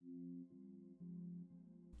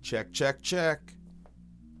Check, check, check.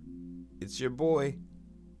 It's your boy,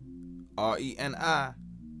 RENI,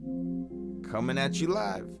 coming at you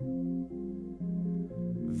live.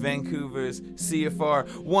 Vancouver's CFR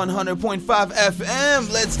 100.5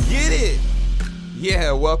 FM. Let's get it.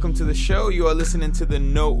 Yeah, welcome to the show. You are listening to the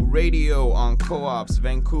Note Radio on Co-ops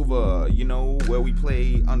Vancouver. You know, where we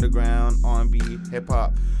play underground, R&B,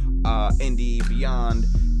 hip-hop, indie, beyond,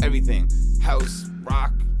 everything. House,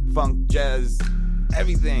 rock, funk, jazz,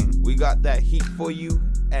 everything. We got that heat for you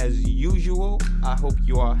as usual. I hope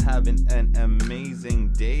you are having an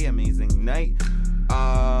amazing day, amazing night.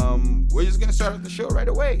 We're just gonna start off the show right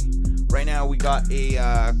away. Right now we got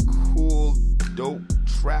a cool, dope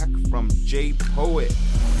track from J Poet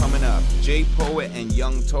coming up. J Poet and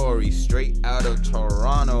Young Tory, straight out of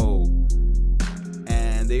Toronto.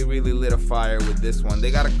 And they really lit a fire with this one.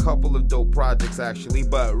 They got a couple of dope projects actually,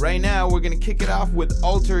 but right now we're gonna kick it off with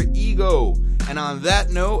Alter Ego. And on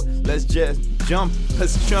that note, let's jump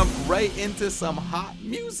right into some hot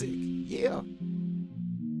music. Yeah.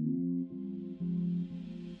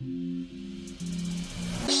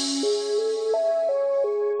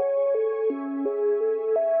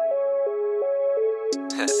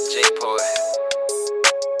 J Poet,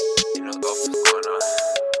 you know what's going on.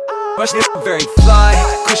 Rush is very fly,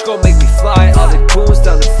 Kush gon' make me fly. All the goons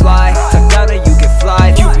down the fly, tuck down and you get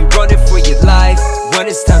fly. You be running for your life, when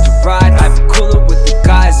it's time to ride. I be coolin' with the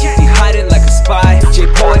guys, you be hiding like a spy. J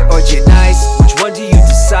Poet or J Nice, which one do you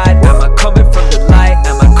decide? Am I coming from the light,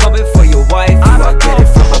 am I coming for your wife? Do I get it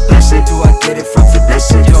from a blessing, do I get it from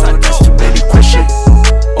finessing? Don't ask too many questions,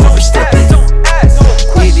 overstepping.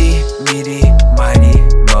 Meaty, meaty, mighty,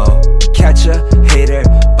 mo. Catch a hater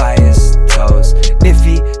by his toes. If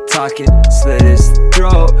he talking, slit his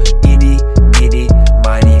throat. Meaty, meaty,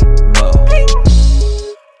 mighty, mo.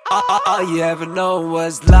 All you ever know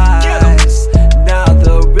was lies. Now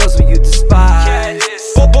the reals what you despise.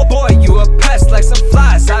 Boy, you a pest like some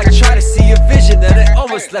flies. I try to see your vision and it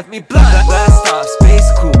almost left me blind. Blast off,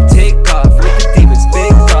 space coupe, take off with the demons,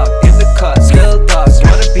 big dog in the cut. Still dogs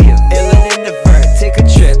wanna be a villain in the vert. Take a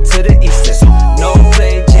trip to the eastern. No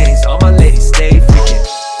plain James, all my ladies stay freaking.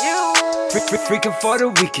 Freaking for the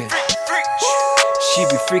weekend. She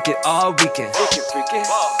be freaking all weekend.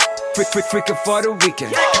 Freaking for the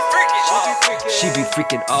weekend. She be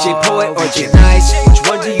freaking all J Poet or J Nice, which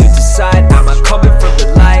one do you decide? Am I coming from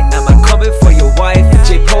the light? Am I coming for your wife?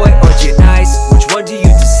 J Poet or J Nice, which one do you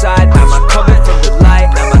decide? Am I coming from the light?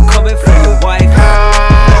 Am I coming for your wife?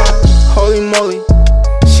 Holy moly,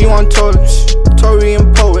 she want Tory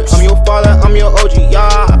and Poet. I'm your father, I'm your OG,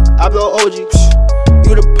 yeah, I blow OG.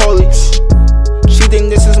 You the police. She think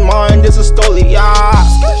this is mine, this is stolen, yeah.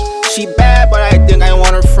 She bad, but I think I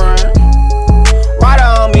want her friend. Rider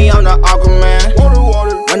on me, I'm the Aquaman.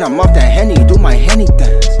 When I'm off that Henny, do my Henny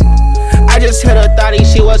dance. I just hit her thotty,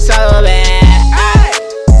 she was celibate. Ay.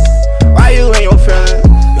 Why you in your feelings?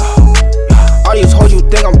 All these hoes you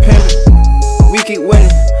think I'm pimping. We keep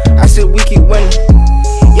winning, I said we keep winning.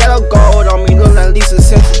 Yellow gold on me, look like Lisa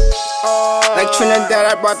Simpson. Like Trinidad,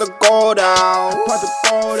 I brought the gold out.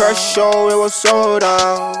 First show, it was sold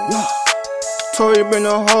out. Tory bring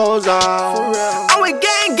the hoes out. I'm with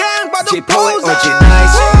gang, brought the J Poet hoes or J out.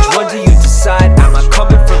 Nice, which one do you decide? Am I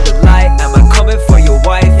coming from the light? Am I coming for your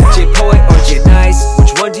wife? J Poet or J Nice,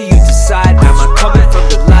 which one do you decide? Am I coming from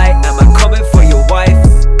the light? Am I coming for your wife?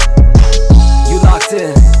 You locked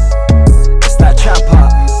in, it's that trap pop,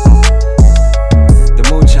 the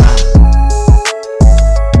moonshine.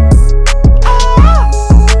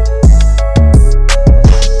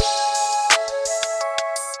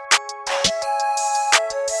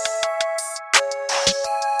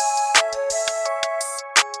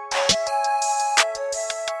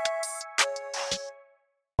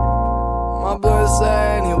 My blood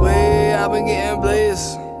side anyway, I've been getting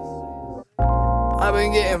blazed.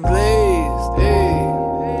 Hey.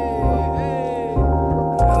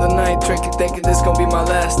 Another night drinking, thinking this gon' be my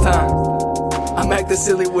last time. I'm acting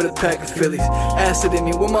silly with a pack of Phillies. Acid in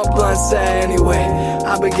me with my blunt side anyway.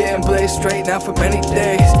 I've been getting blazed straight now for many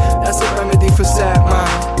days. That's a remedy for sad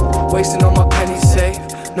mind. Wasting all my pennies safe.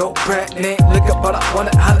 No brand name liquor, but I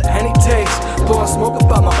wonder how the Henny tastes. Blowing smoke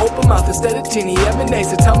about my open mouth instead of genie emanates.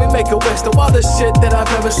 So tell me, make a wish to all the shit that I've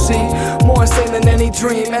ever seen. More insane than any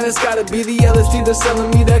dream, and it's gotta be the LSD that's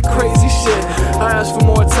selling me that crazy shit. I asked for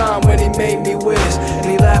more time when he made me wish, and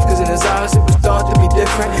he laughed cause in his eyes it was thought to be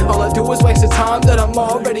different. All I do is waste the time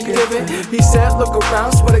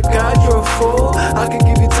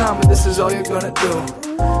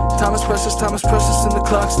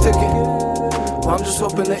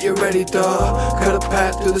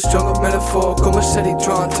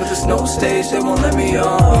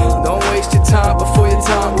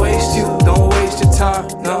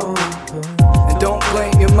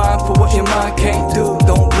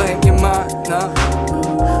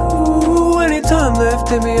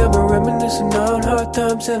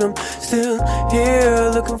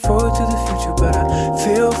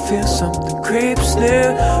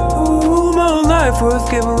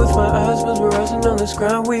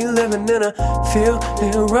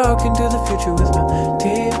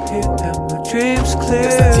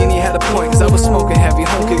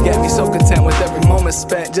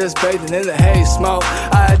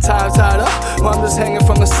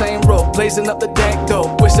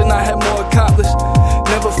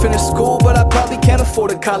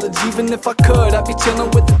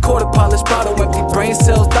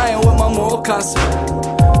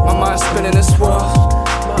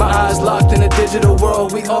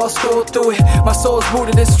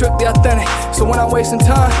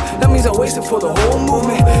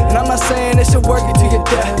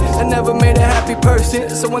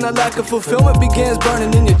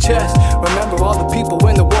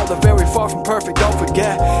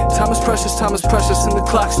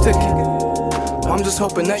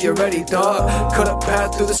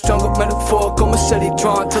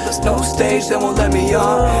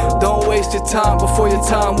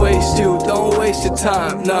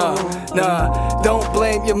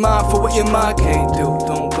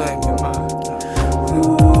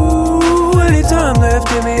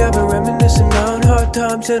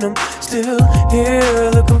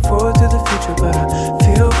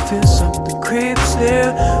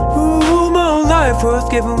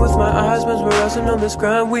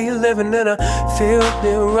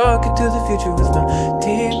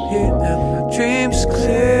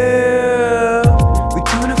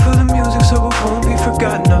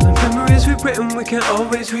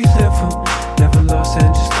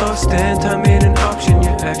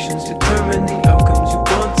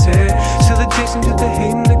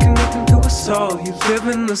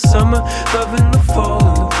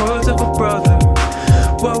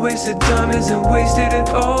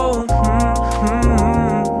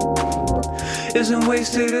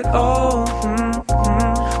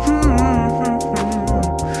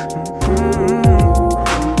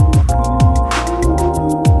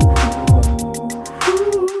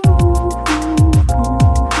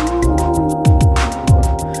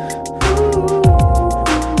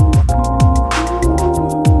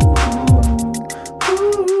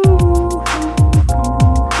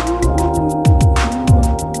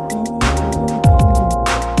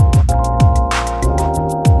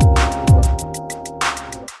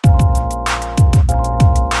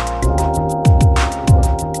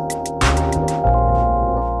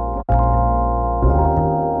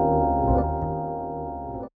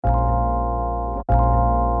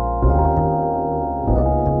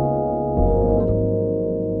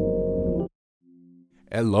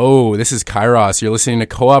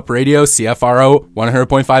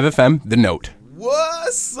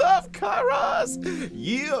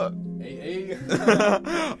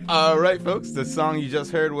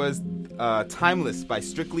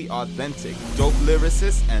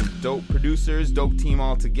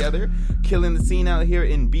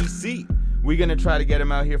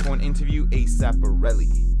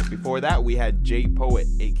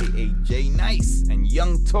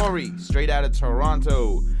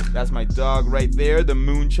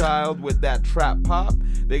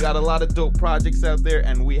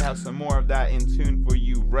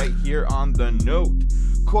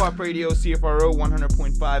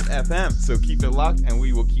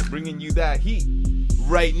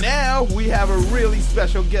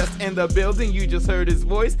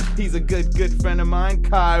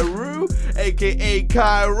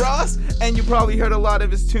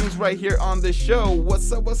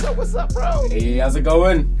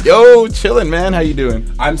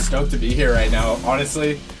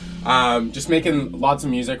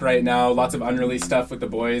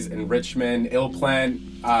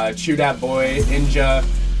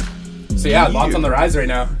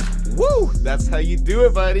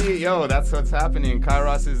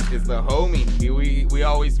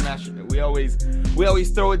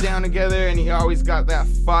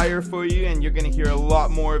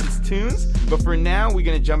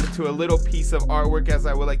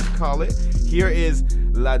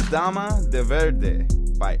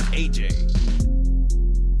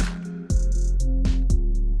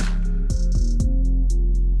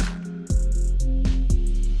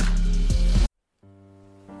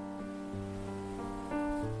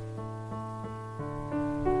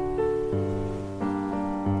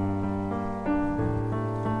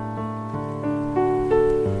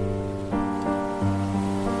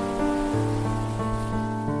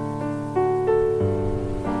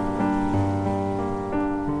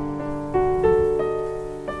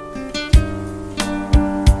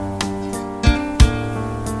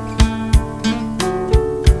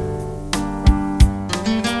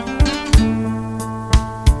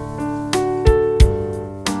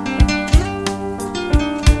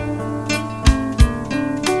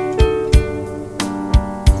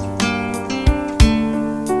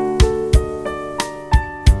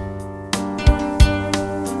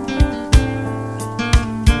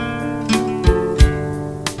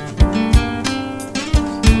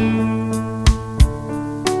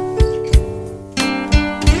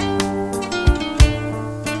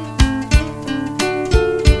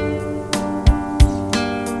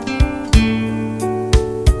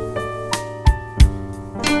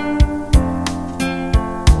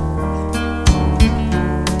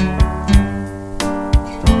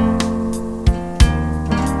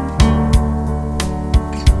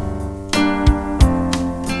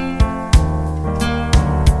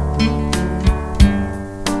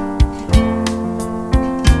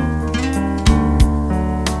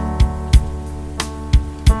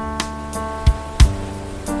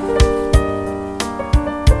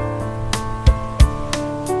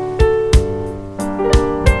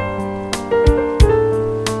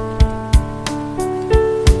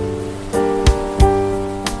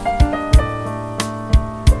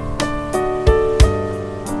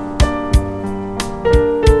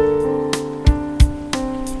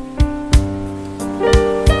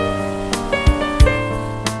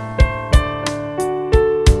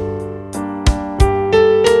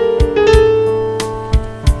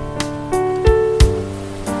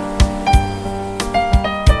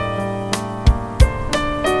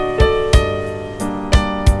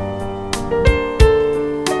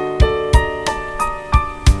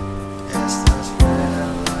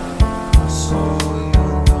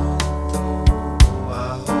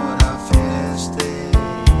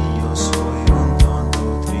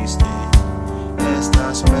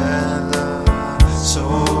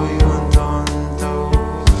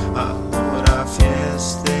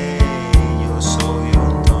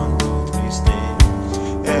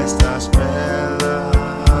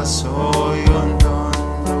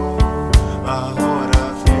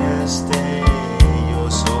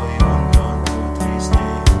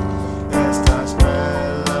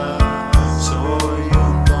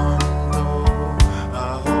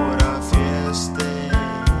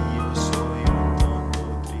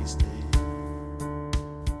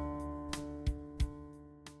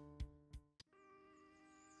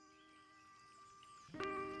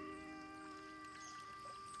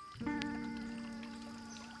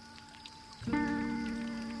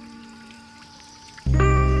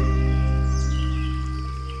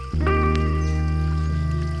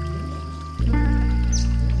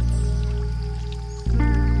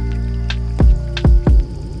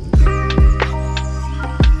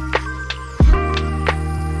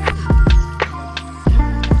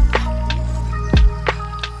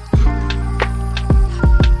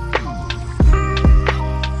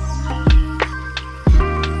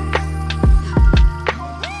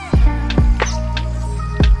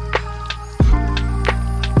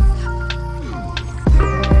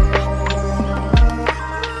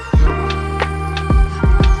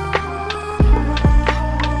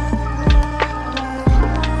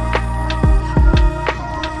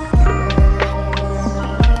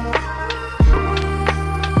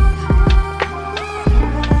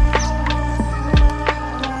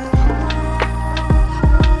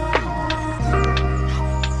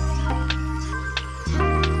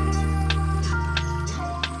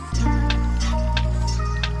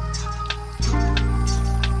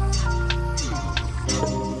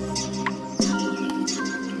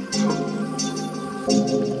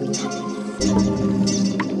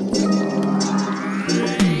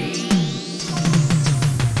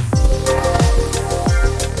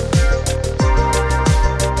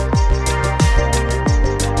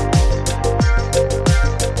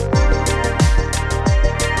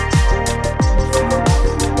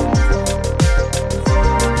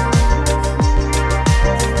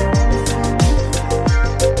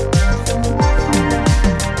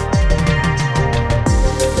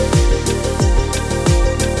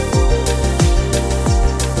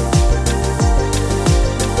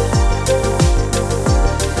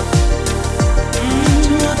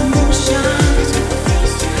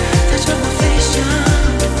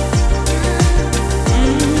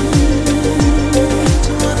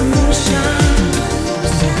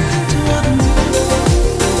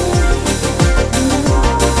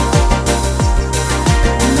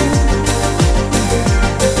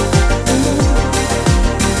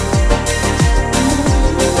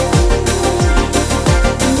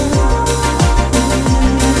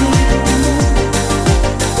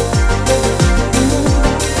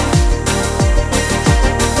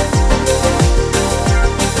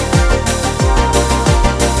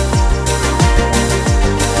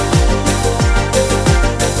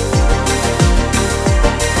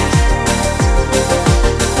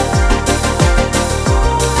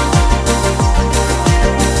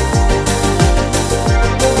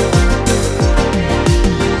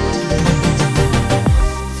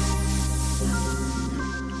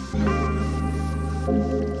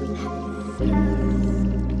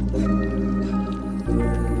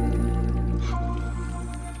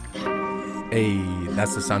Hey,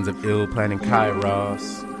 that's the sounds of Ill Plan and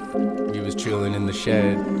Kairos. We was chilling in the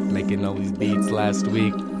shed, making all these beats last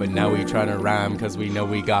week, but now we trying to rhyme because we know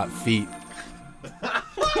we got feet.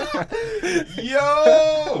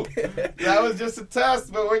 Yo! That was just a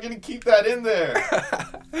test, but we're going to keep that in there.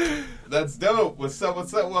 That's dope. What's up,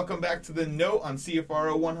 what's up? Welcome back to The Note on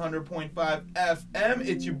CFRO 100.5 FM.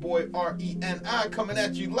 It's your boy R-E-N-I coming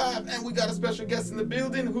at you live, and we got a special guest in the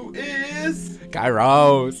building who is...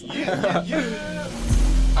 Kairos. Yeah.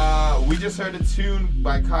 We just heard a tune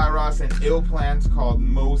by Kairos and Ill Plans called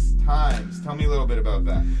Most Times. Tell me a little bit about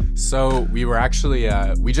that. So we were actually,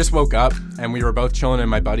 we just woke up and we were both chilling in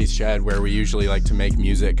my buddy's shed where we usually like to make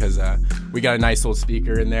music because we got a nice little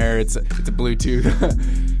speaker in there. It's a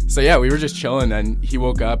Bluetooth. So yeah, we were just chilling and he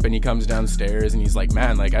woke up and he comes downstairs and he's like,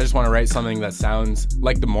 man, like I just want to write something that sounds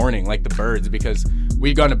like the morning, like the birds, because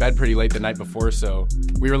we'd gone to bed pretty late the night before. So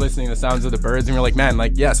we were listening to the sounds of the birds and we were like, man,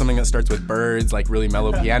 like, yeah, something that starts with birds, like really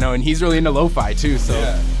mellow piano. And he's really into lo-fi too. So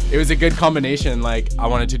It was a good combination. Like I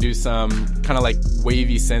wanted to do some kind of like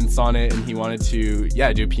wavy synths on it and he wanted to,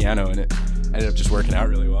 do piano, and it ended up just working out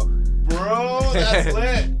really well. Bro, that's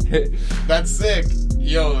lit. That's sick.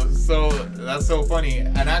 Yo, so that's so funny.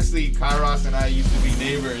 And actually, Kairos and I used to be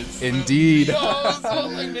neighbors. Indeed. Yo, so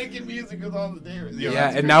like making music with all the neighbors. Yo,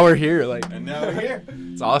 yeah, and now we're here. And now we're here.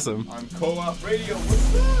 It's awesome. On Co-op Radio.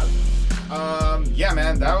 What's up? Yeah,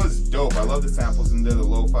 man, that was dope. I love the samples in there, the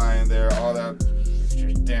lo-fi in there, all that.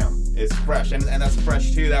 Damn, it's fresh. And that's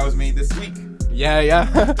fresh too. That was made this week.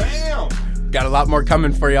 Yeah. Damn. Got a lot more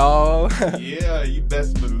coming for y'all. Yeah, you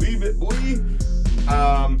best believe it, boy.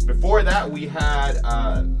 Before that, we had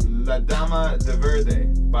La Dama de Verde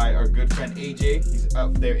by our good friend AJ. He's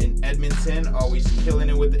up there in Edmonton, always killing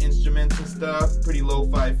it with the instruments and stuff. Pretty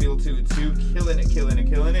lo-fi feel to it too. Killing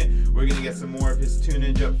it. We're gonna get some more of his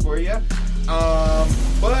tunage up for you.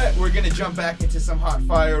 But we're gonna jump back into some hot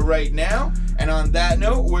fire right now. And on that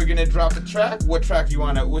note, we're gonna drop a track. What track should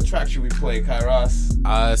we play,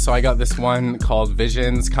 Kairos? So I got this one called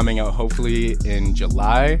Visions coming out hopefully in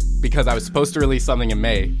July because I was supposed to release something in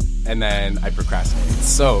May and then I procrastinated.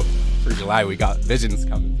 So for July, we got Visions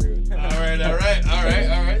coming through. All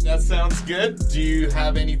right. That sounds good. Do you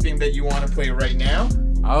have anything that you want to play right now?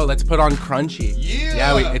 Oh, let's put on Crunchy.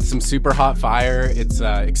 Yeah. It's some super hot fire. It's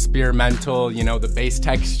experimental, the bass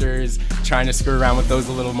textures, trying to screw around with those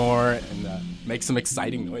a little more and make some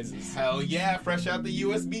exciting noises. Hell yeah, fresh out the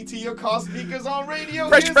USB to your car speakers on radio.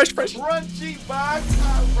 Fresh. Crunchy by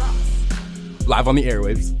Kairos. Live on the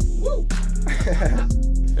airwaves. Woo.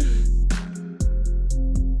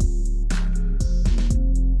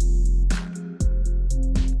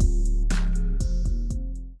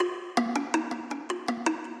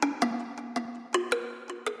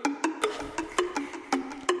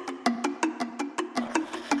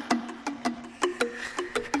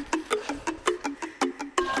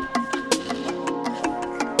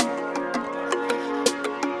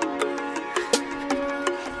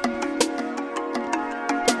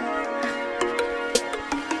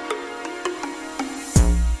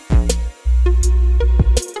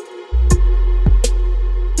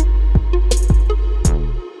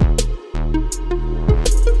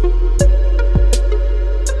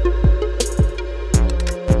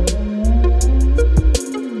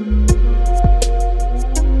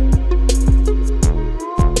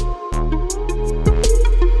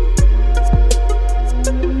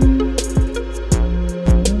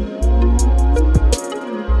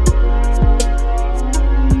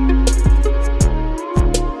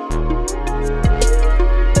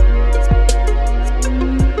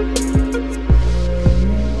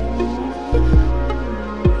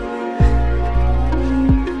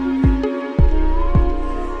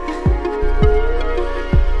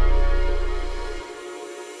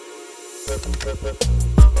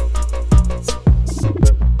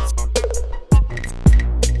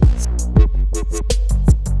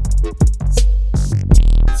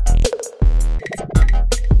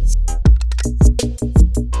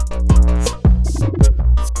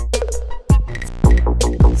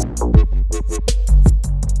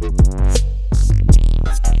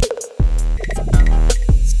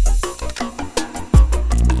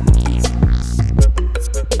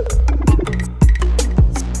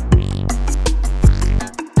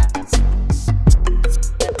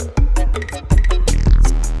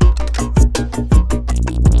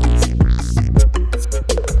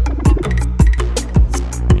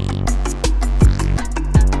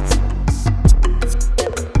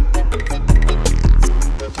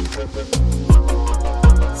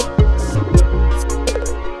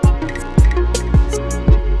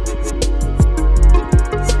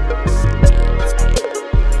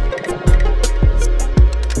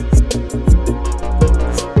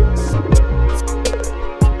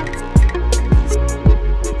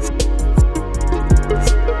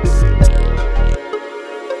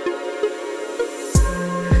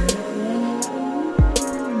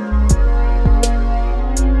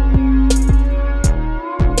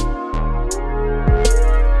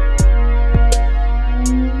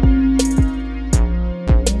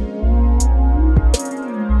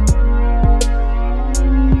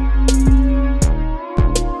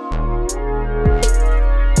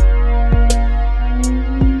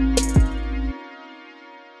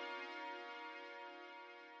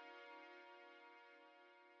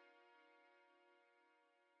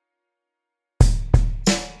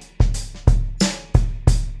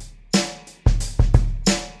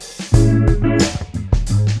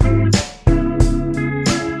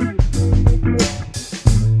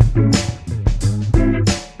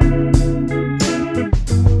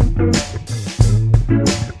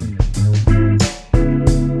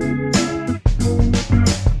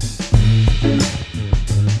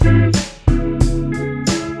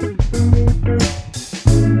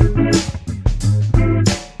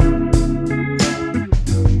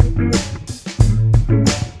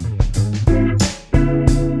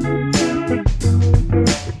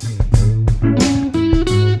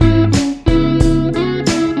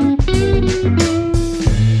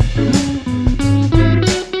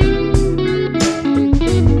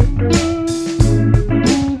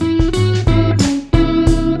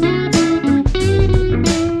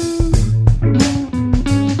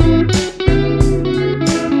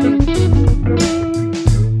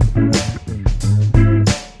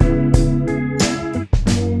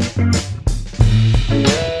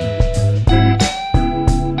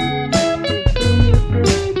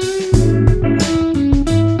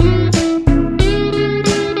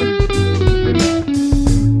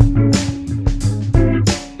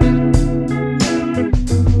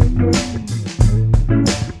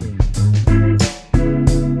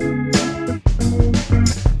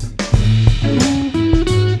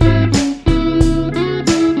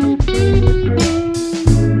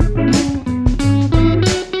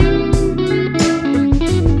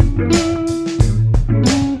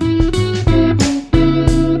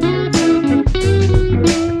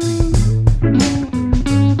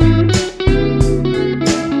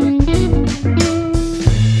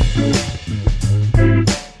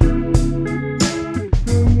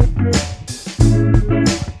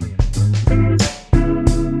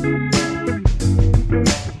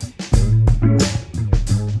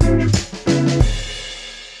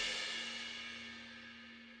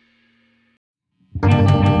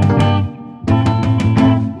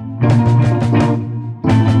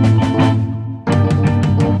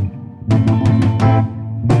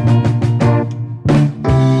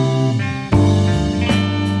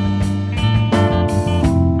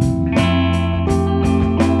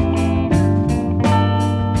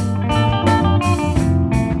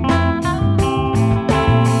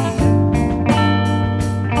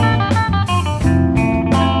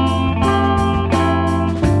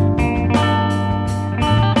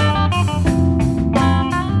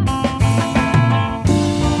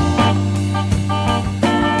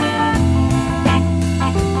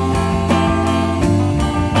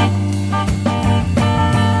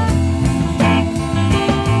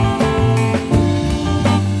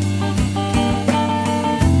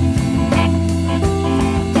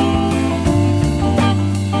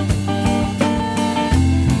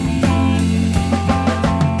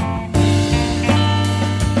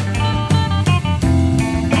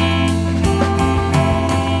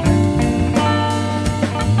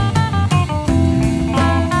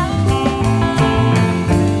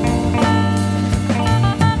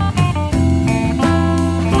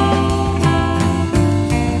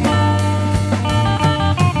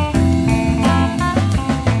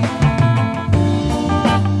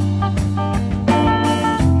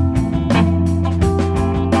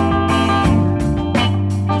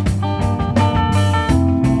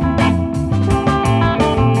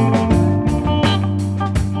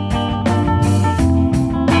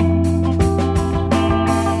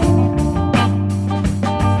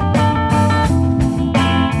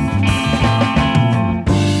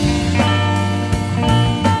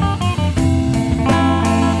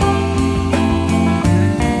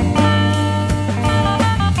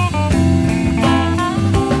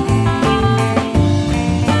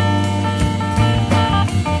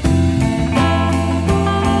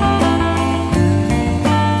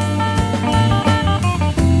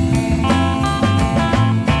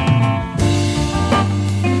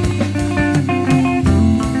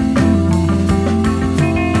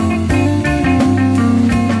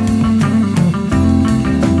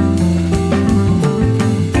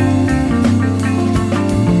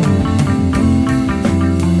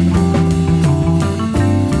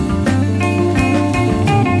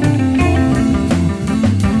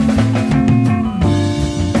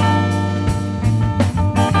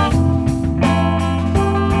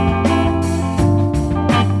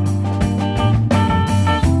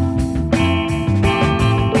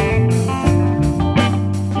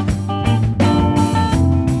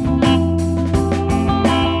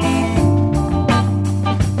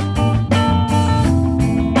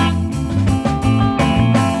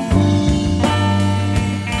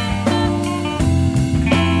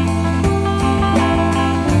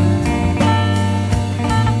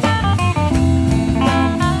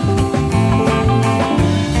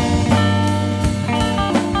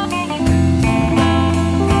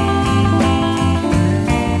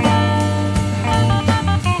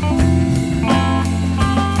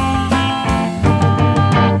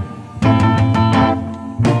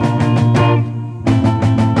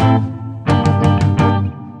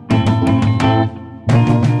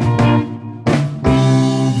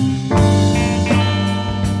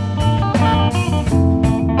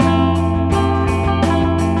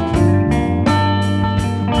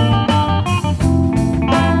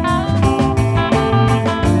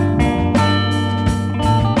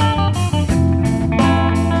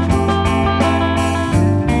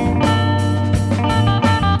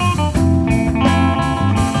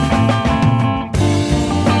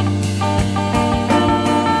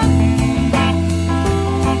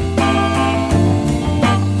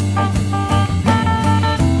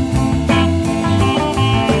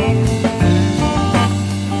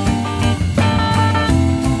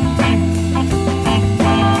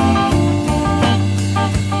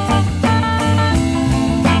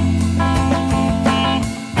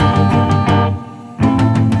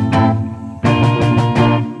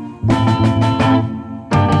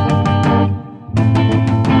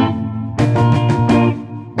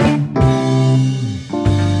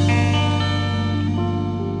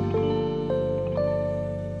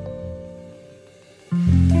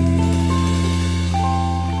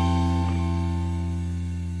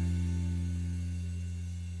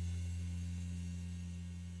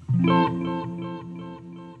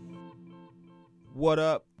 What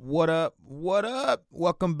up? What up? What up?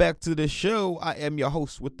 Welcome back to the show. I am your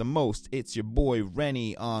host with the most. It's your boy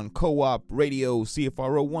Rennie on Co-op Radio,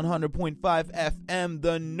 CFRO 100.5 FM,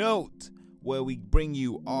 The Note, where we bring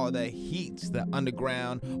you all the heat, the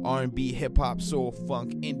underground, R&B, hip-hop, soul,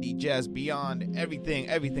 funk, indie, jazz, beyond, everything.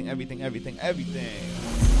 I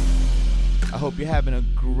hope you're having a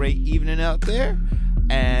great evening out there.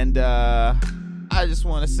 And I just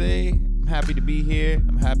want to say I'm happy to be here.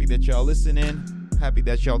 I'm happy that y'all listening. Happy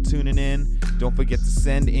that y'all tuning in. Don't forget to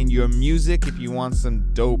send in your music if you want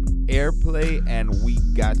some dope airplay, and we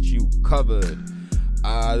got you covered.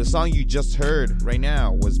 The song you just heard right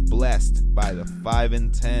now was Blessed by the 5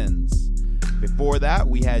 and 10s. Before that,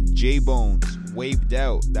 we had J-Bones, Waved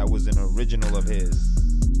Out. That was an original of his.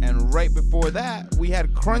 And right before that, we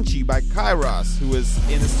had Crunchy by Kairos, who was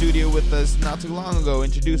in the studio with us not too long ago,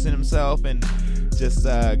 introducing himself and just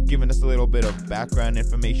giving us a little bit of background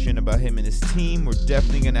information about him and his team. We're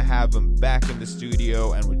definitely going to have him back in the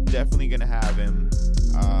studio, and we're definitely going to have him,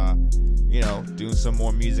 doing some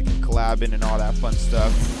more music and collabing and all that fun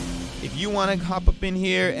stuff. If you want to hop up in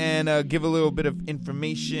here and give a little bit of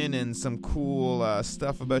information and some cool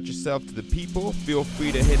stuff about yourself to the people, feel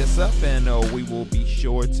free to hit us up, and we will be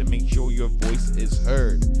sure to make sure your voice is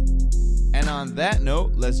heard. And on that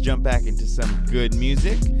note, let's jump back into some good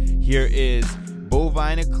music. Here is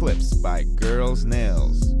Bovine Eclipse by Girls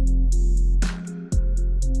Nails.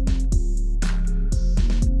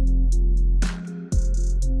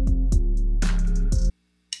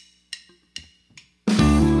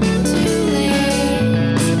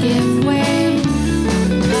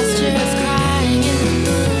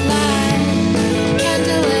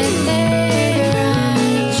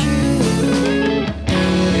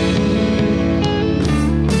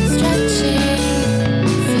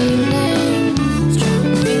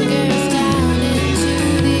 Strong fingers down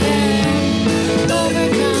into the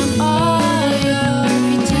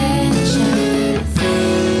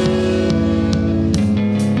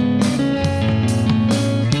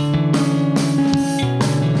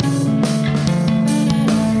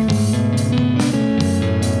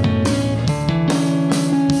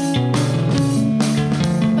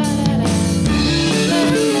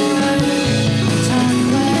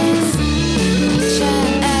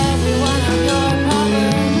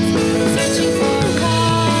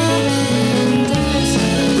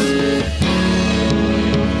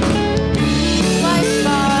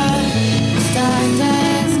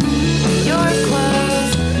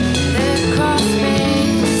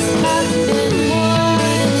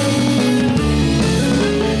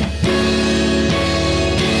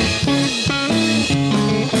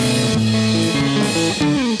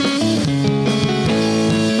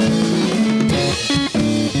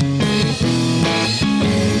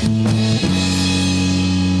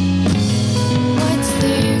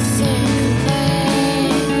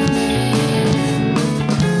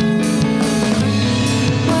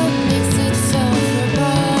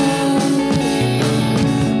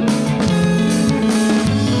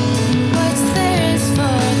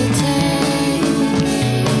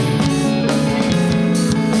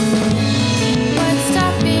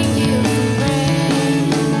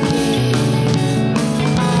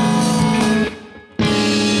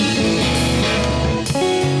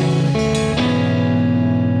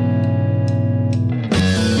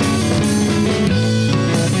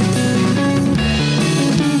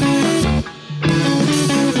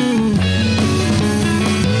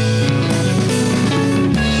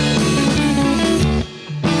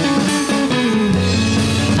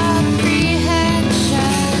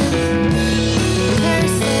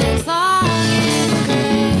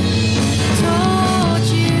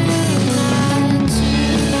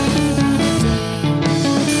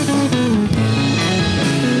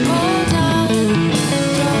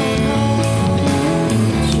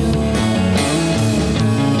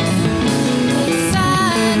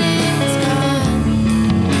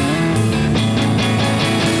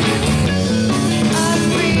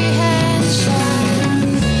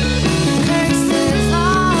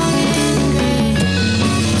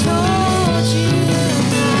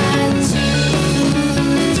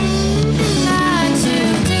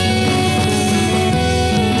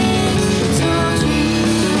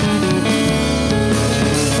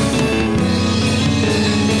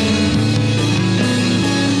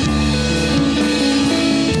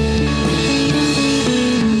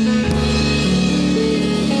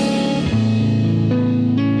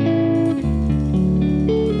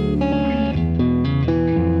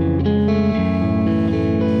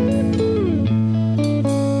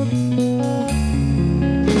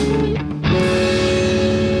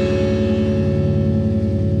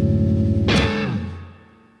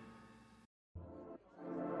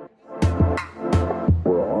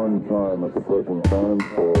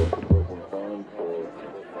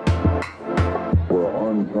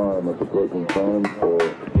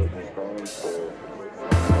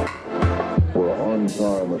on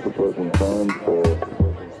time at the present time for.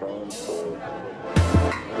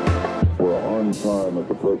 We're on time at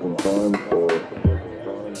the present time for.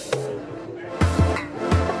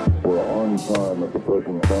 We're on time at the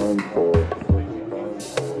present time for.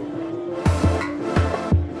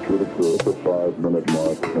 Should occur at the 5-minute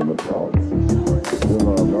mark in the count. Then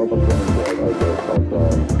our malfunction as our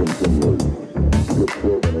countdown continues. Get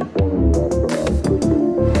children informing the astronauts that the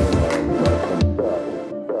malfunction back.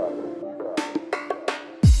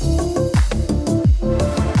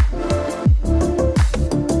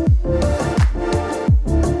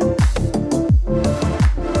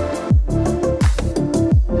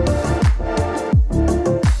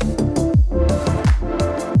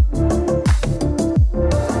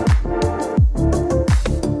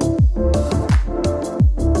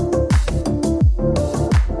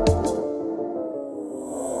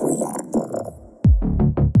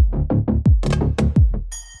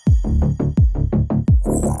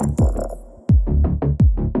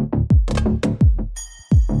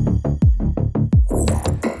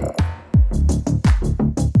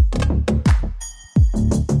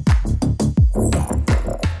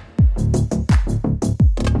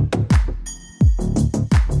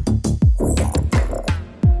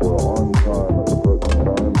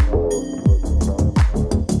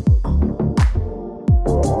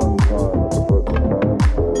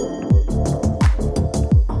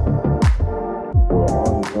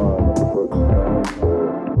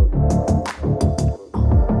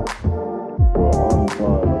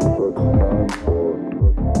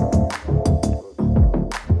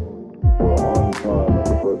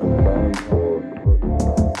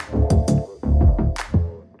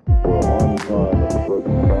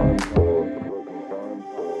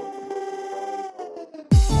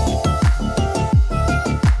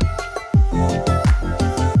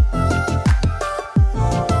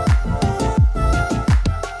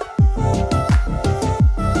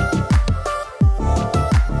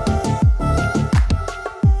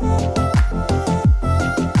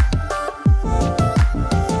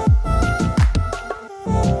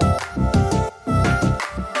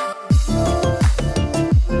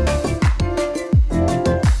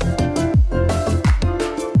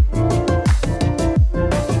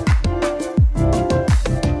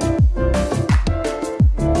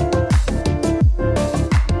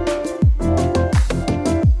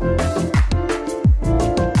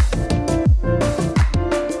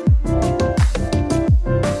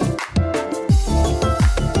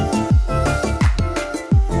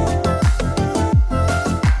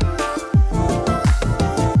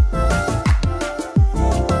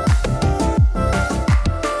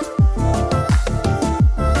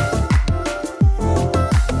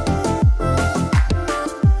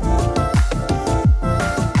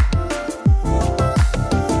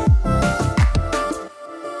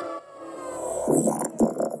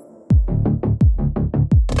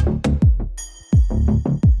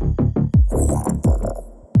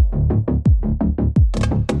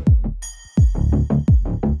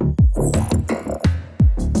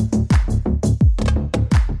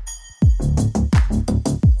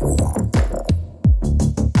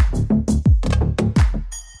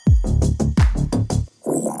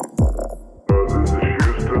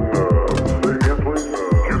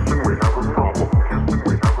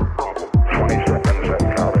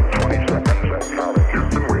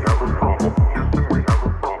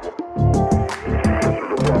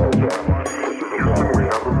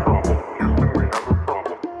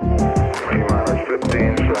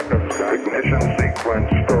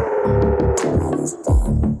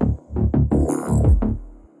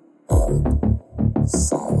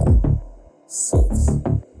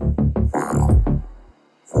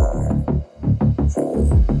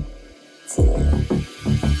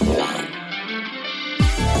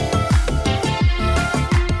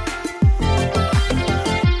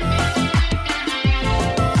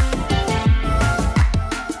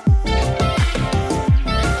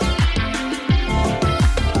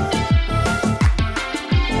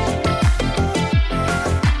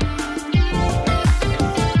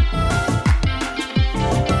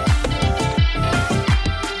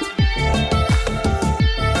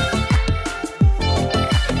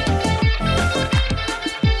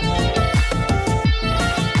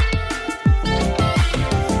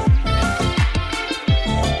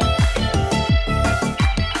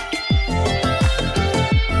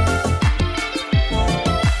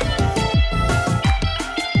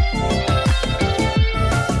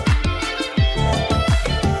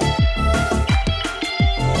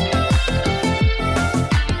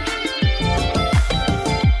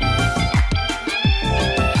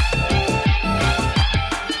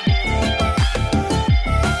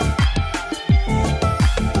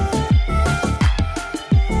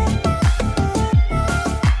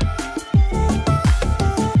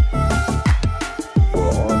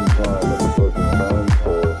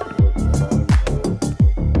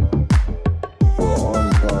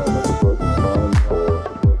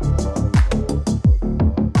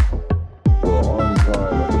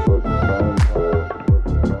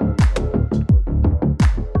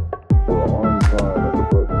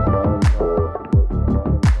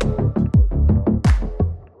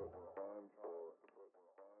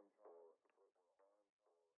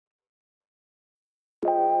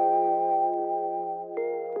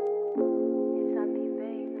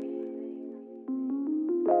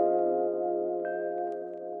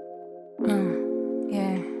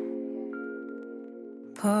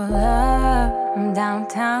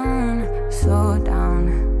 downtown, slow down.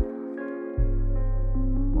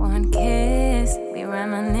 One kiss, we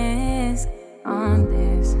reminisce on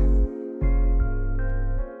this.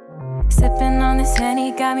 Sipping on this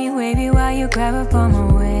Henny got me wavy while you grab up on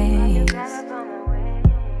my waist.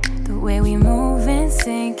 The way we move and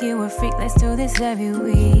sync, you a freak, let's do this every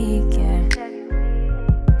week, yeah.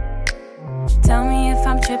 Tell me if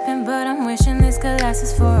I'm tripping, but I'm wishing this could last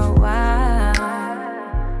us for a while.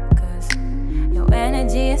 Cause your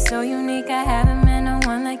energy is so unique, I haven't met no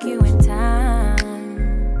one like you in time.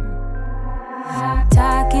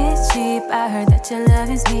 Talk is cheap, I heard that your love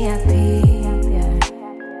is VIP, yeah.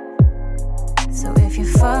 So if you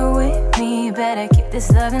fuck with me, better keep this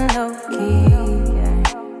loving low-key, yeah.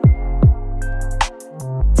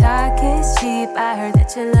 Talk is cheap, I heard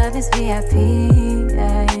that your love is VIP,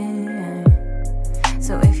 yeah.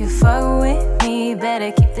 So if you fuck with me,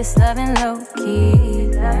 better keep this loving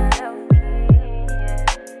low-key, yeah.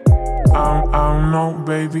 I don't know,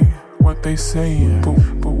 baby, what they saying,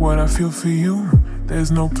 but what I feel for you,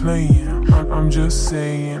 there's no playing. I'm just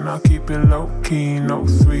saying, I'll keep it low-key, no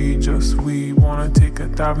three, just we wanna take a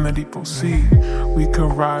dive in the deep sea. We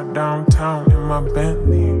could ride downtown in my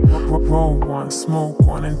Bentley, roll one, smoke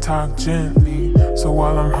one, and talk gently. So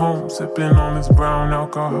while I'm home, sipping on this brown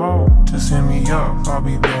alcohol, just hit me up, I'll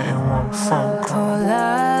be there in one phone call. Hold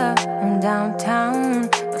up, I'm downtown,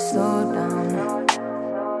 but slow down.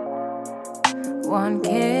 One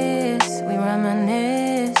kiss, we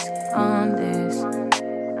reminisce on this.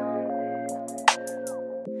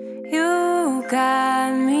 You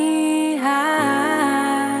got me high.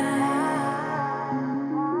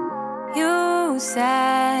 You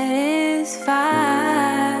satisfy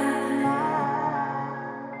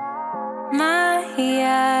my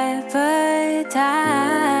appetite.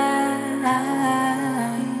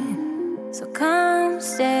 So come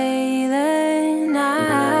stay the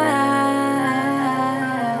night.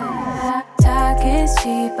 Talk is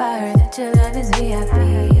cheap, I heard that your love is VIP.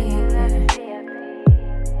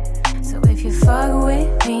 So if you fuck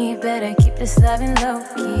with me, better keep this loving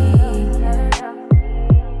low-key.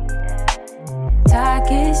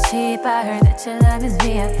 Talk is cheap, I heard that your love is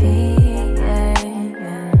VIP.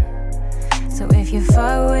 So if you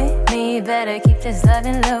fuck with me, better keep this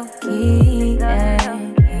loving low-key.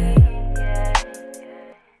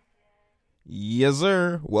 Yes,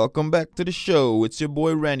 sir. Welcome back to the show. It's your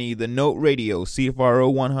boy Rennie, the Note Radio,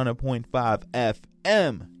 CFRO 100.5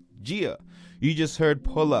 FM. Gia. You just heard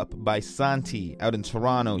Pull Up by Santi out in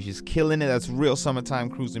Toronto. She's killing it. That's real summertime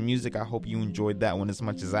cruising music. I hope you enjoyed that one as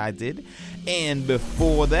much as I did. And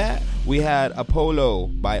before that, we had Apollo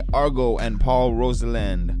by Argo and Paul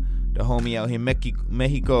Rosalind, the homie out here in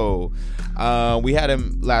Mexico. We had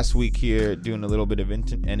him last week here doing a little bit of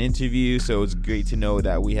an interview, so it's great to know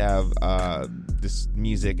that we have this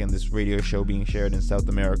music and this radio show being shared in South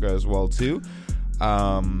America as well too.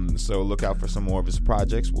 So look out for some more of his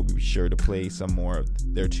projects. We'll be sure to play some more of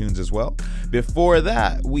their tunes as well. Before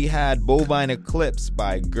that, we had Bovine Eclipse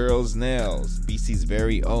by Girls Nails, BC's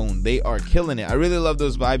very own. They are killing it. I really love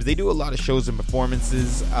those vibes. They do a lot of shows and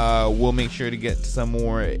performances. We'll make sure to get some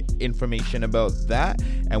more information about that,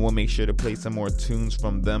 and we'll make sure to play some more tunes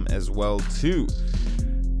from them as well too.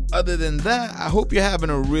 Other than that, I hope you're having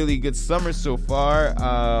a really good summer so far.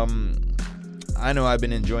 I know I've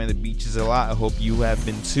been enjoying the beaches a lot. I hope you have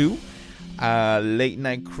been too. Late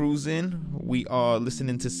night cruising. We are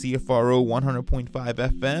listening to CFRO 100.5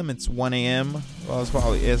 FM. It's 1 a.m. Well, it's like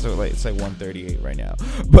 1:38 right now.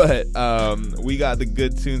 But we got the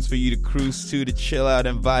good tunes for you to cruise to chill out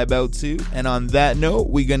and vibe out to. And on that note,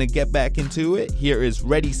 we're going to get back into it. Here is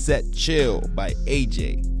Ready, Set, Chill by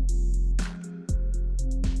AJ.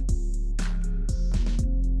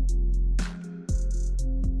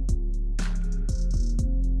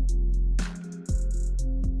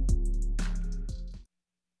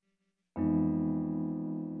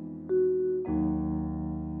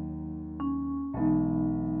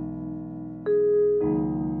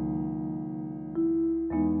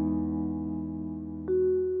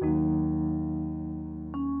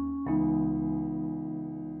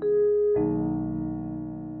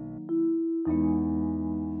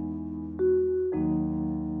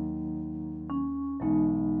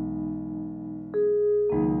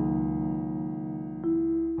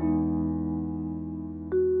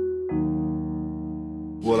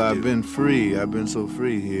 Well, I've been free. I've been so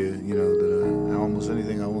free here, you know, that almost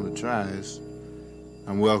anything I want to try is,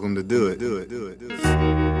 I'm welcome to do it. Do it.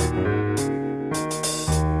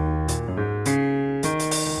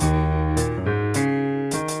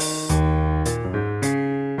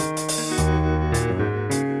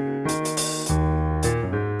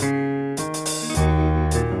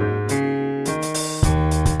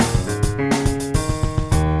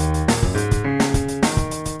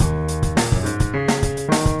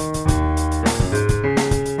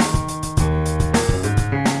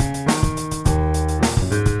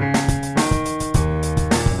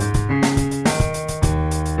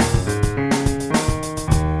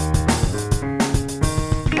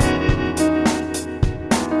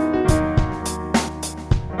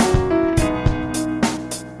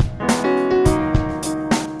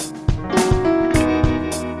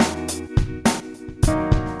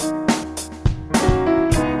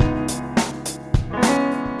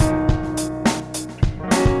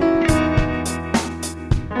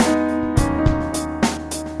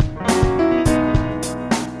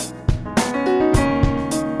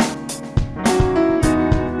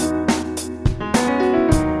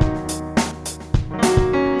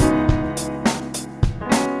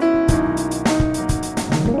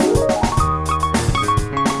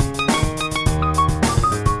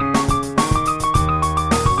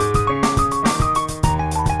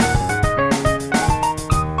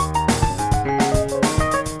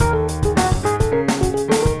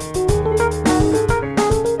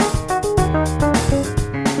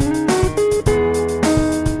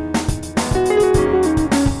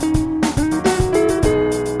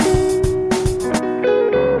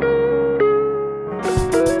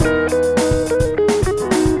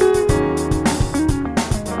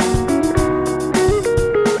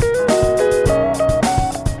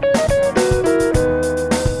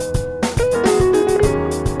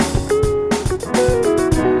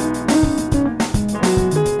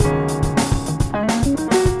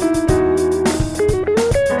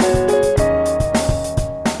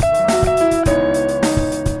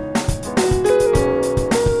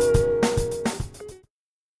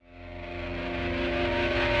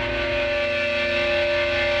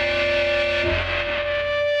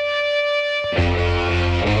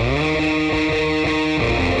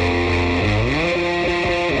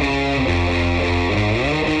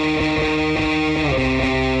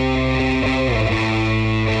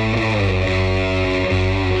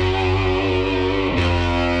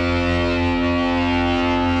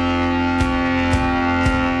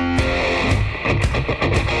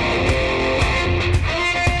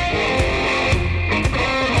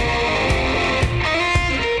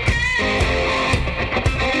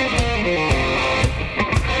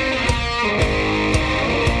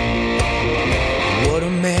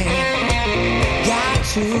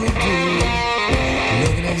 to do.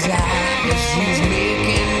 Look in his eyes, he's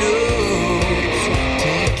making notes,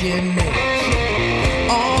 taking notes.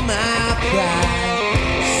 All my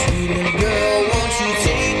pride, sweet little girl, won't you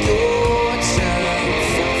take your time?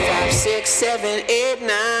 4, 5, 6, 7, 8,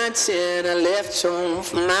 9, 10. I left home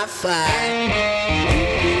for my fight.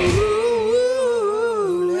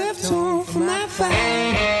 Ooh, left home for my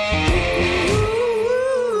fight.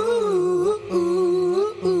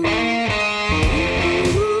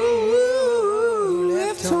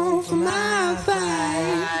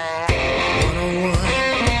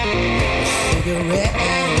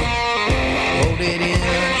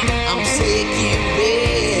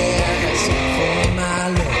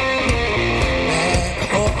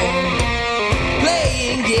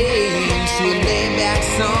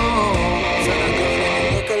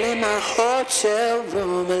 Hotel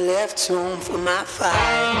room, I left home for my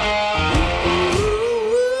fight.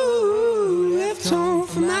 Ooh, left home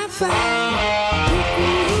for my fight.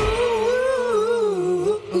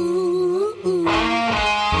 Ooh,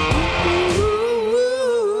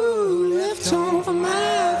 left home for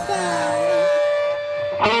my fight.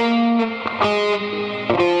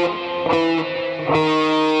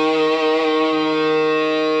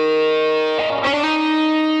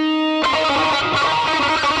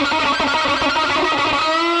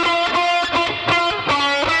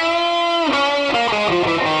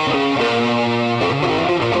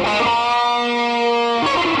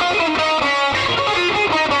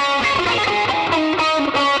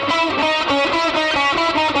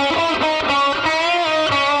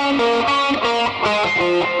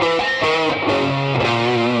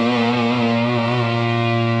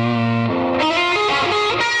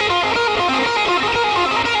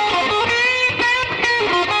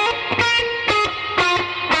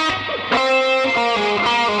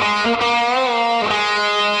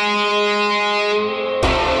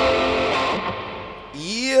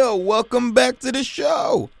 Welcome back to the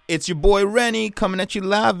show. It's your boy Rennie coming at you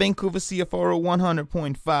live, Vancouver CFRO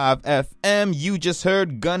 100.5 FM. You just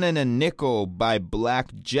heard Gunnin' a Nickel by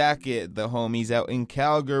Black Jacket, the homies out in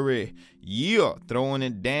Calgary. Yeah, throwing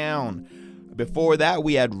it down. Before that,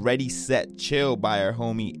 we had Ready, Set, Chill by our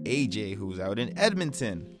homie AJ, who's out in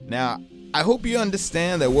Edmonton. Now, I hope you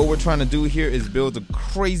understand that what we're trying to do here is build a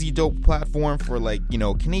crazy dope platform for, like, you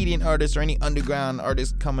know, Canadian artists or any underground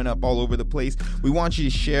artists coming up all over the place. We want you to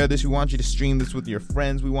share this. We want you to stream this with your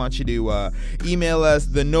friends. We want you to email us,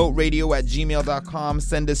 thenoteradio@gmail.com.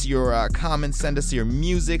 Send us your comments. Send us your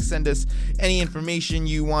music. Send us any information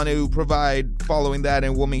you want to provide following that,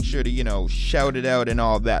 and we'll make sure to, you know, shout it out and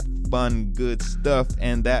all that fun, good stuff.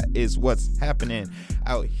 And that is what's happening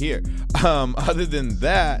out here. Other than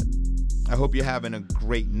that, I hope you're having a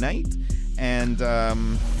great night, and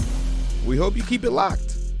we hope you keep it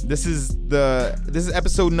locked. This is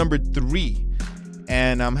episode number 3,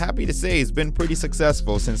 and I'm happy to say it's been pretty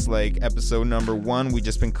successful since like episode number 1. We've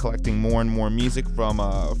just been collecting more and more music from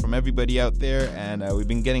everybody out there, and we've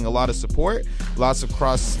been getting a lot of support, lots of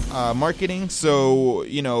cross marketing. So,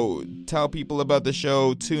 you know, tell people about the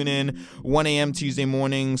show. Tune in 1 a.m. Tuesday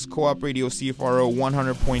mornings, Co-op Radio CFRO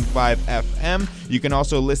 100.5 FM. You can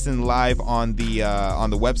also listen live on the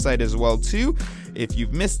website as well too, if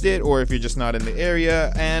you've missed it or if you're just not in the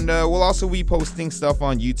area. And we'll also be posting stuff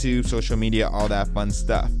on YouTube, social media, all that fun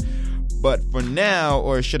stuff. But for now,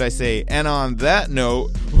 or should I say, and on that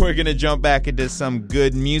note, we're gonna jump back into some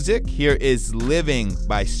good music. Here is Living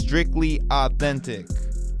by Strictly Authentic.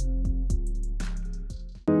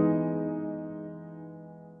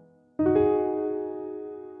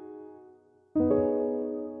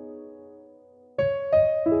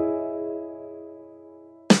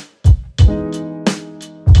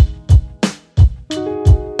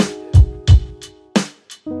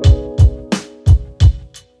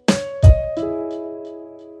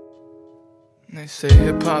 They say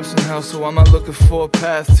hip-hop's in hell, so I'm not looking for a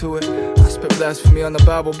path to it. I spit blasphemy on the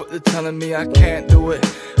Bible, but they're telling me I can't do it.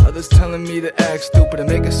 Others telling me to act stupid and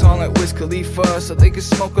make a song like Wiz Khalifa so they can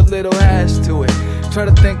smoke a little ass to it. Try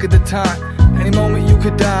to think of the time, any moment you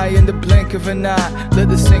could die in the blink of an eye. Let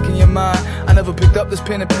this sink in your mind. I never picked up this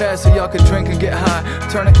pen and pad so y'all could drink and get high.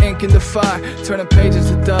 Turning ink into fire, turning pages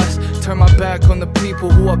to dust. Turn my back on the people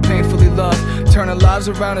who I painfully love. Turning lives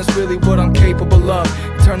around is really what I'm capable of.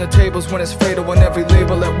 Turn the tables when it's fatal on every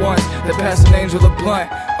label at once. They pass an angel a blunt.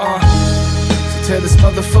 So tear this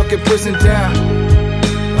motherfucking prison down.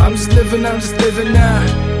 I'm just living now. I'm just living now.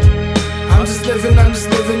 I'm just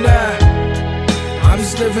living now. I'm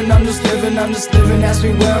just living, ask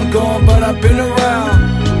me where I'm going, but I've been around.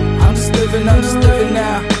 I'm just living now. I'm just living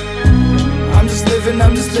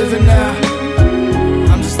now.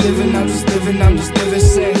 I'm just living,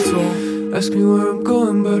 sing to 'em. Ask me where I'm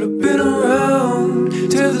going, but I've been around.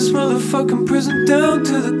 Tear this motherfucking prison down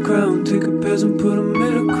to the ground. Take a peasant, put him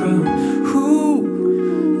in a crown.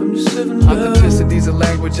 Ooh, I'm just living I'm the kiss of these a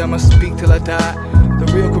language I must speak till I die. The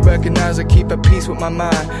real could recognize I keep at peace with my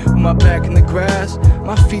mind. With my back in the grass,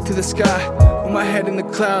 my feet to the sky, with my head in the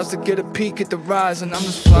clouds to get a peek at the rise. And I'm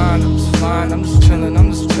just flying, I'm just chilling.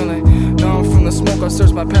 Now I'm from the smoke, I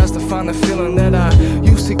search my past to find the feeling that I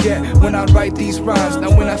used to get when I write these rhymes. Now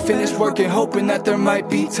when I finish working, hoping that there might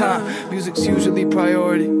be time. Music's usually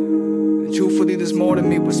priority. And truthfully, there's more to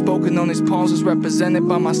me. What's spoken on these poems is represented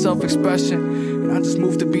by my self-expression. And I just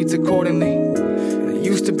move the beats accordingly.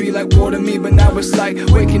 Used to be like war to me, but now it's like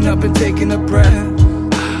waking up and taking a breath.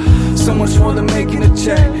 So much more than making a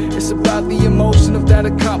check. It's about the emotion of that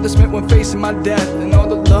accomplishment when facing my death, and all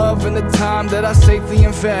the love and the time that I safely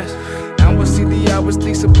invest. Now I see the hours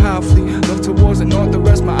leak so powerfully. Look towards the north, to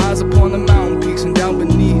rest my eyes upon the mountain peaks, and down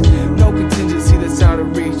beneath, no contingency that's out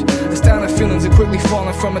of reach. Astounding feelings are quickly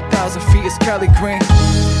falling from 1,000 feet. It's Cali Green,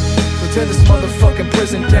 so tear this motherfucking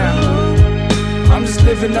prison down. I'm just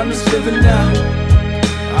living now. I'm just living now.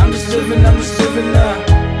 I'm just living.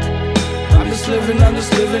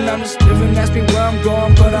 Ask me where I'm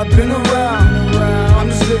going, but I've been around. I'm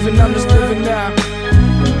just living now. I'm just living now.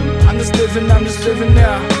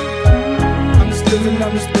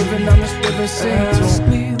 Ask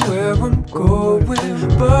me where I'm going,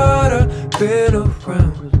 but I've been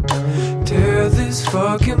around. Tear this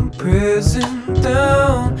fucking prison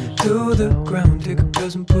down to the ground. Take a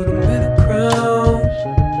peasant, put him in a crown.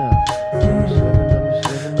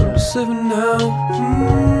 I'm just living now.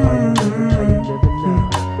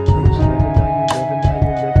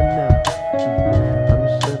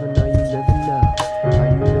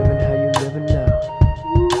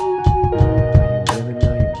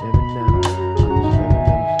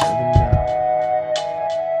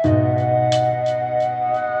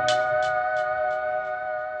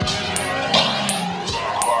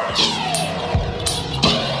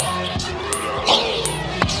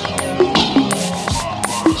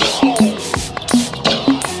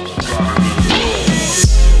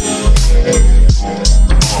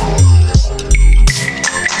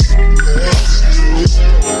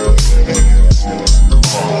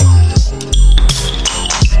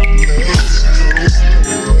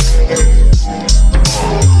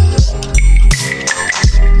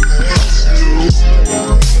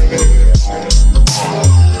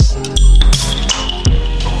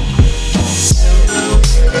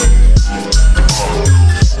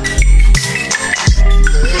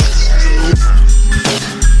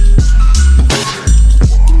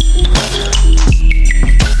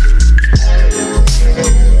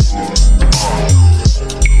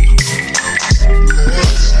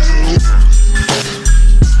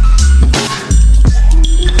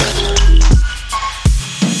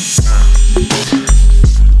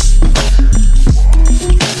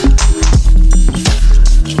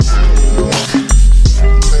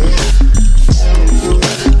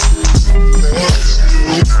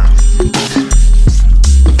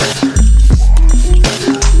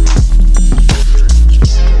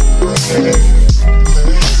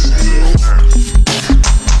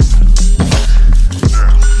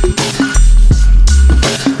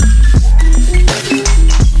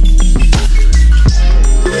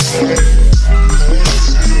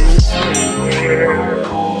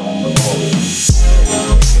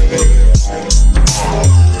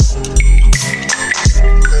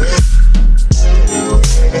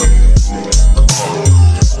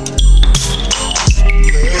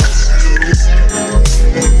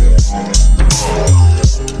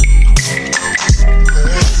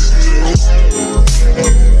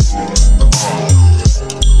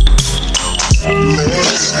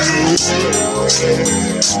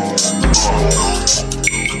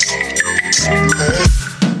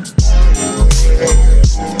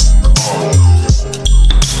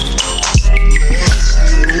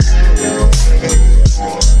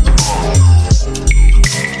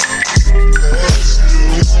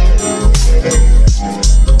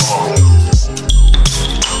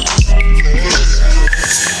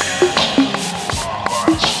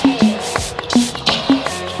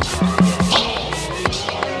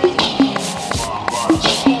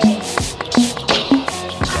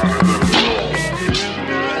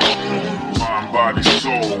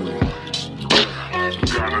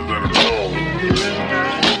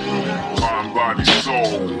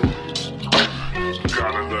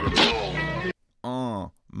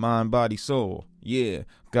 Mind, body, soul. Yeah,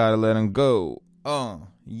 gotta let him go.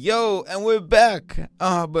 Yo, and we're back.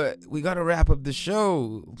 But we gotta wrap up the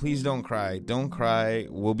show. Please don't cry. Don't cry.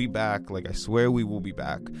 We'll be back. Like, I swear we will be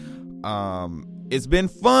back. It's been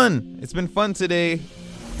fun. It's been fun today.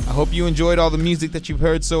 I hope you enjoyed all the music that you've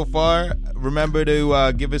heard so far. Remember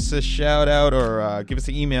to give us a shout out or give us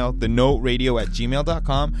an email,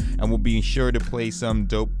 thenoteradio@gmail.com, and we'll be sure to play some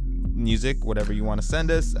dope music, whatever you want to send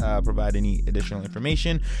us, provide any additional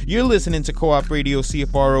information. You're listening to Co-op Radio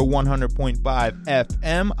CFRO 100.5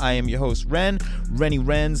 FM. I am your host, Rennie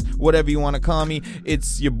Renz, whatever you want to call me.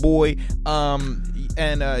 It's your boy.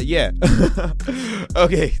 Yeah.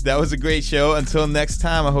 Okay, that was a great show. Until next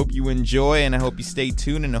time, I hope you enjoy, and I hope you stay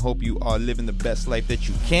tuned, and I hope you are living the best life that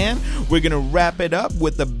you can. We're gonna wrap it up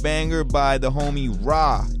with a banger by the homie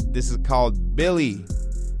Ra. This is called Billy.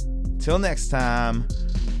 Till next time,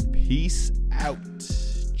 peace out.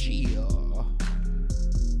 Gia.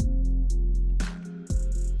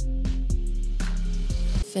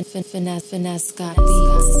 Finesse got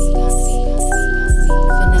beats.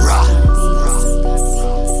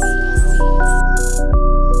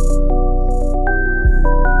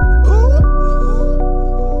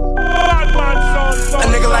 A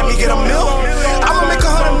nigga like me get a mill, I'ma make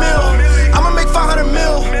 100 mil, I'ma make 500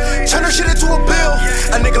 mil, turn that shit into a bill.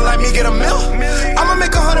 A nigga like me get a mill, I'ma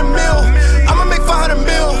make 100 mil, I'ma make 500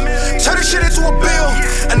 mil, turn that shit into a bill.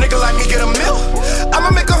 A nigga like me get a mill,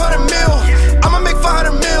 I'ma make 100 mil, I'ma make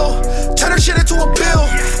 500 mil, turn that shit into a bill.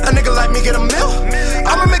 A nigga like me get a mill,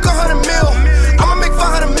 I'ma make 100 mil, I'ma make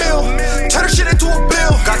 500 mil, turn that shit into a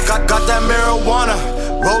bill. Got that marijuana,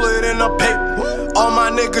 roll it in a paper. All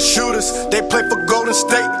my niggas shooters, they play for Golden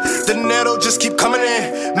State. The netto just keep coming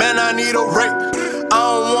in, man, I need a rate. I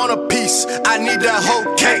don't want a piece, I need that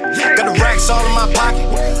whole cake. Got the racks all in my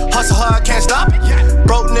pocket, hustle hard, can't stop it.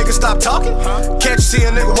 Broke niggas, stop talking, can't you see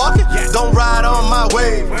a nigga walking? Don't ride on my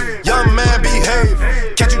wave, young man behave.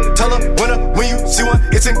 Can't you tell a winner when you see one,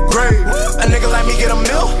 it's engraved. A nigga like me get a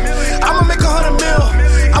mill, I'ma make 100 mil,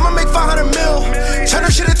 I'ma make 500 mil, turn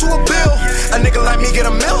that shit into a bill. A nigga like me get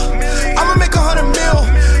a mill, I'ma make 100 mil,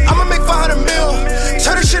 I'ma make 500 mil,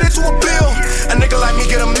 turn that shit into a bill. A nigga like me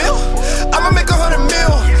get a mill, I'ma make 100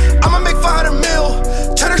 mil, I'ma make 500 mil,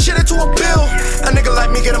 turn that shit into a bill. A nigga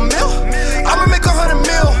like me get a mill, I'ma make 100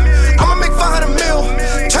 mil, I'ma make 500 mil,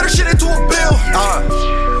 turn that shit into a bill.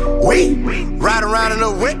 We ride around in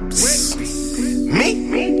the whips,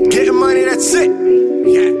 me getting money, that's it.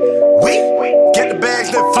 We get the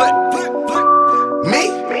bags then flip, me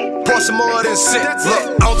pour some more than sip. Look,